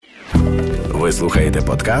Ви слухаєте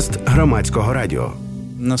подкаст Громадського радіо.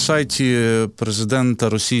 На сайті президента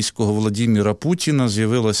російського Володимира Путіна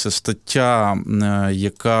з'явилася стаття,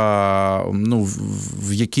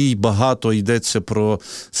 в якій багато йдеться про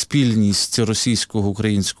спільність російського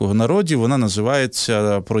українського народів. Вона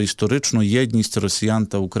називається «Про історичну єдність росіян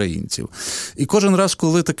та українців». І кожен раз,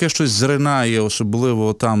 коли таке щось зринає,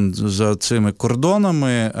 особливо там за цими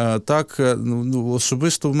кордонами,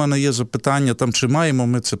 особисто в мене є запитання, чи маємо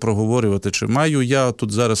ми це проговорювати, чи маю я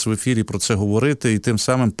тут зараз в ефірі про це говорити і тим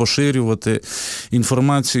самим поширювати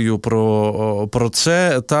інформацію про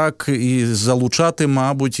це, так, і залучати,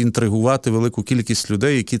 мабуть, інтригувати велику кількість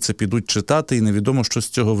людей, які це підуть читати, і невідомо, що з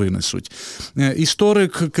цього винесуть.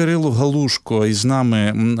 Історик Кирило Галушко із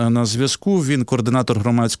нами на зв'язку. Він координатор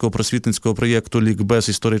громадського просвітницького проєкту «Лікбез.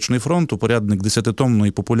 Історичний фронт», упорядник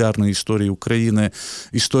 10-томної популярної історії України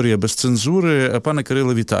 «Історія без цензури». Пане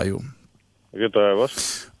Кириле, вітаю. Вітаю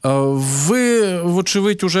вас. Ви,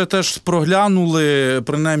 вочевидь, уже теж проглянули,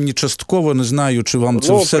 принаймні частково, не знаю, чи вам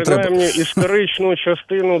це все треба... принаймні, історичну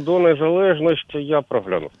частину до незалежності я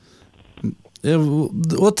проглянув.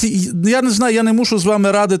 От я не знаю, я не мушу з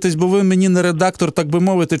вами радитись, бо ви мені не редактор, так би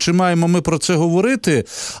мовити, чи маємо ми про це говорити,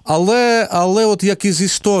 але от як із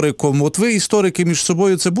істориком, от ви, історики, між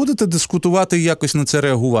собою це будете дискутувати і якось на це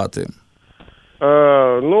реагувати?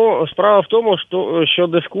 Справа в тому, що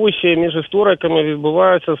дискусії між істориками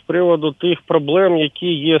відбуваються з приводу тих проблем, які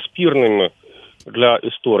є спірними для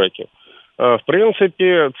істориків. В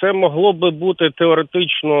принципі, це могло би бути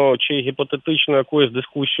теоретично чи гіпотетично якоюсь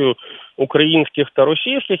дискусією українських та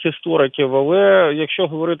російських істориків, але якщо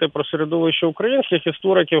говорити про середовище українських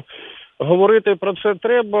істориків, говорити про це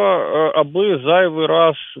треба, аби зайвий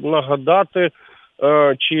раз нагадати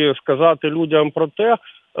чи сказати людям про те,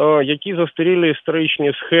 які застарілі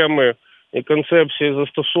історичні схеми і концепції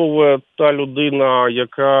застосовує та людина,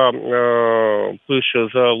 яка пише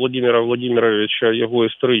за Володимира Володимировича його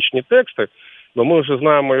історичні тексти. Бо ми вже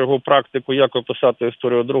знаємо його практику, як описати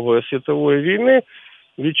історію Другої світової війни,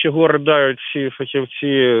 від чого ридають всі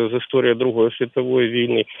фахівці з історії Другої світової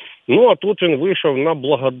війни. А тут він вийшов на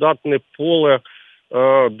благодатне поле,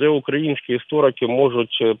 де українські історики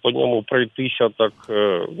можуть по ньому пройтися так,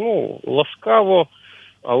 ласкаво,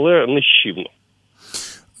 але нищівно.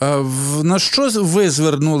 На що ви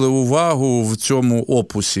звернули увагу в цьому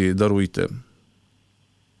опусі, даруйте?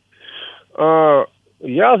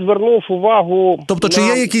 Я звернув увагу... Тобто, чи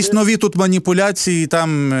є якісь нові тут маніпуляції там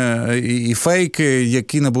і фейки,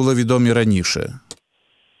 які не були відомі раніше?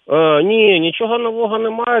 Ні, нічого нового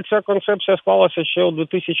немає. Ця концепція склалася ще у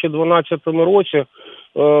 2012 році,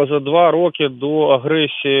 за 2 роки до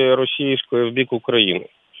агресії російської в бік України.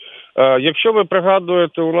 Якщо ви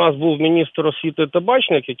пригадуєте, у нас був міністр освіти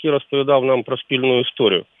Табачник, який розповідав нам про спільну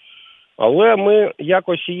історію. Але ми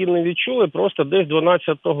якось її не відчули, просто десь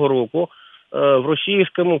 12-го року в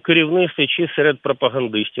російському керівництві чи серед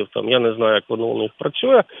пропагандистів, я не знаю, як воно у них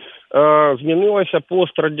працює, змінилося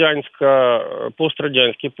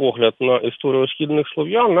пострадянський погляд на історію східних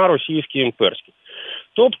слов'ян на російський імперський.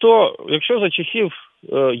 Тобто, якщо за часів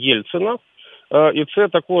Єльцина, і це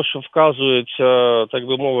також вказується, так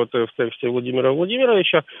би мовити, в тексті Володимира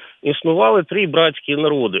Володимировича, існували 3 братські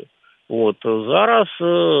народи. Зараз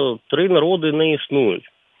 3 народи не існують.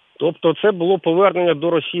 Тобто це було повернення до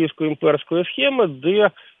російської імперської схеми, де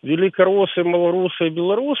великороси, малоруси і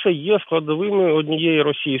білоруси є складовими однієї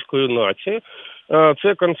російської нації.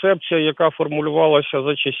 Це концепція, яка формулювалася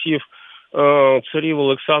за часів царів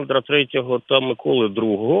Олександра III та Миколи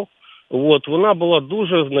II. Вона була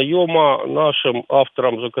дуже знайома нашим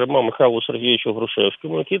авторам, зокрема Михайлу Сергійовичу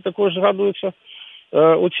Грушевському, який також згадується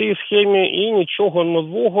у цій схемі, і нічого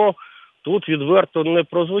нового тут відверто не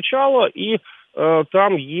прозвучало, і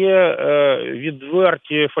там є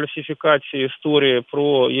відверті фальсифікації історії,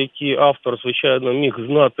 про які автор, звичайно, міг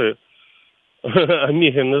знати, а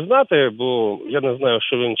міг і не знати, бо я не знаю,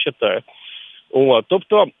 що він читає.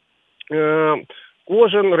 Тобто,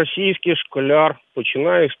 кожен російський школяр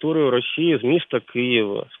починає історію Росії з міста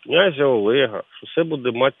Києва, з князя Олега, що все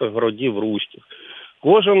буде мати городів руських.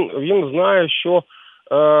 Кожен, він знає, що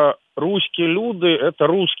руські люди – це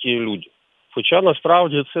русські люди. Хоча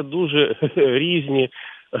насправді це дуже різні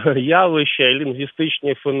явища і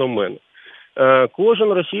лінгвістичні феномени. Кожен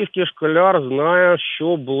російський школяр знає,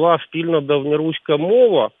 що була спільна давньоруська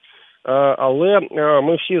мова, але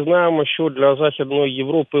ми всі знаємо, що для Західної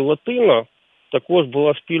Європи латина також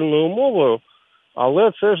була спільною мовою,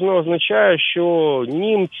 але це ж не означає, що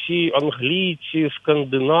німці, англійці,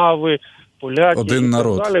 скандинави, поляки і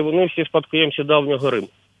так далі, вони всі спадкоємці давнього Риму.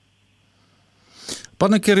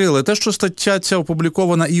 Пане Кириле, те, що стаття ця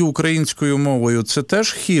опублікована і українською мовою, це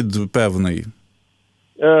теж хід певний?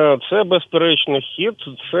 Це безперечно хід,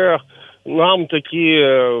 це нам такий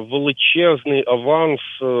величезний аванс,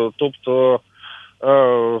 тобто,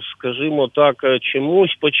 скажімо так,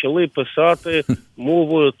 чомусь почали писати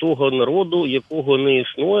мовою того народу, якого не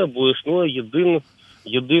існує, бо існує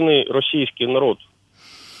єдиний російський народ.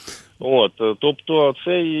 Тобто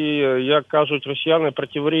це, як кажуть росіяни,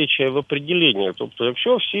 противоречие в определенні. Тобто,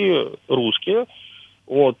 якщо всі русські,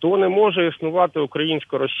 то не може існувати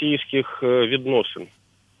українсько-російських відносин.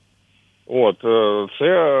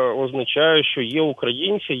 Це означає, що є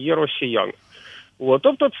українці, є росіяни.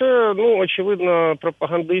 Тобто це, очевидно,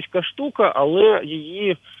 пропагандистська штука, але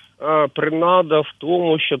її принада в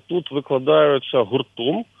тому, що тут викладаються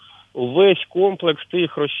гуртом весь комплекс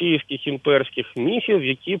тих російських імперських міфів,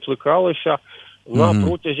 які плекалися на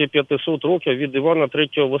протязі 500 років від Івана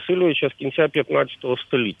III Васильовича з кінця 15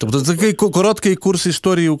 століття. Тобто це такий короткий курс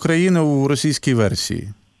історії України у російській версії?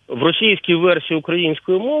 В російській версії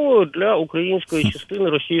українською мовою для української частини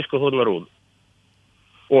російського народу.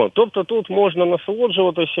 Тобто тут можна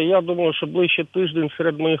насолоджуватися. Я думаю, що ближче тиждень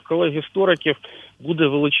серед моїх колег-істориків буде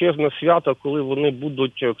величезне свято, коли вони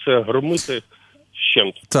будуть це громити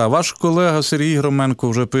вщент. Так, ваш колега Сергій Громенко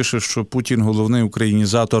вже пише, що Путін – головний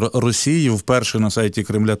українізатор Росії, вперше на сайті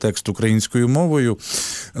Кремля текст українською мовою.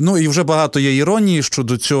 І вже багато є іронії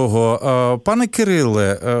щодо цього. Пане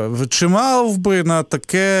Кириле, чи мав би на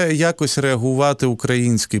таке якось реагувати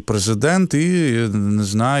український президент і, не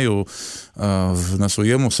знаю, на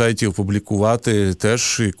своєму сайті опублікувати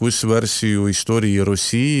теж якусь версію історії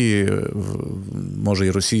Росії, може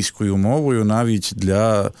і російською мовою, навіть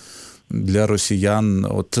для росіян.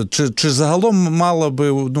 Чи загалом мала би,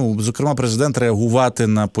 зокрема, президент реагувати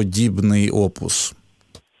на подібний опус?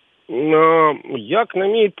 Як на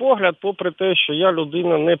мій погляд, попри те, що я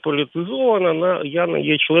людина не політизована, я не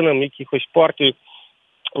є членом якихось партій,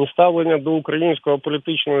 ставлення до українського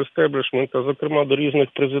політичного естеблішменту, зокрема до різних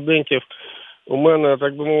президентів, у мене,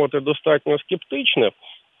 так би мовити, достатньо скептичне.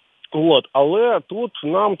 Але тут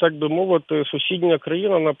нам, так би мовити, сусідня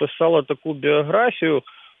країна написала таку біографію,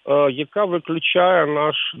 яка виключає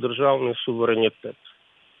наш державний суверенітет.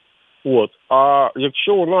 А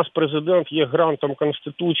якщо у нас президент є гарантом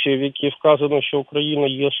Конституції, в якій вказано, що Україна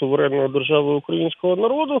є суверенною державою українського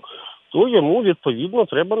народу, то йому, відповідно,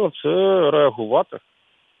 треба на це реагувати.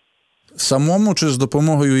 Самому чи з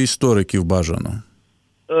допомогою істориків бажано?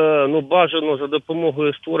 Бажано за допомогою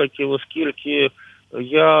істориків, оскільки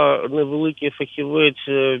я невеликий фахівець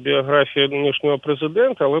біографії нинішнього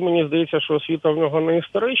президента, але мені здається, що освіта в нього не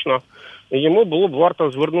історична, і йому було б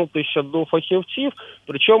варто звернутися до фахівців.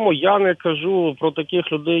 Причому я не кажу про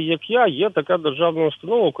таких людей, як я, є така державна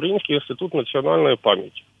установа Український інститут національної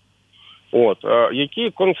пам'яті, який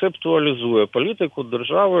концептуалізує політику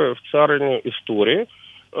держави в царині історії.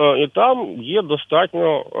 І там є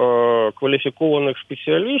достатньо кваліфікованих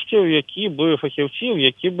спеціалістів, фахівців,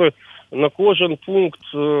 які би на кожен пункт,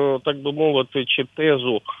 так би мовити, чи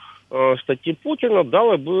тезу статті Путіна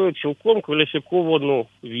дали би цілком кваліфіковану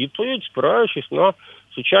відповідь, спираючись на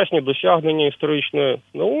сучасні досягнення історичної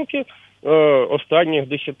науки останніх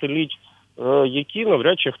десятиліть, які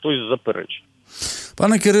навряд чи хтось заперечить.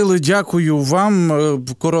 Пане Кириле, дякую вам.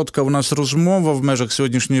 Коротка у нас розмова в межах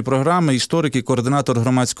сьогоднішньої програми. Історик і координатор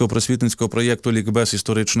громадського просвітницького проєкту «Лікбез.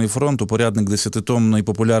 Історичний фронт», упорядник 10-томної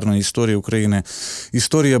популярної історії України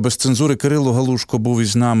 «Історія без цензури» Кирило Галушко був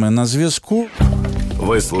із нами на зв'язку.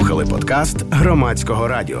 Ви слухали подкаст Громадського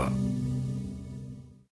радіо.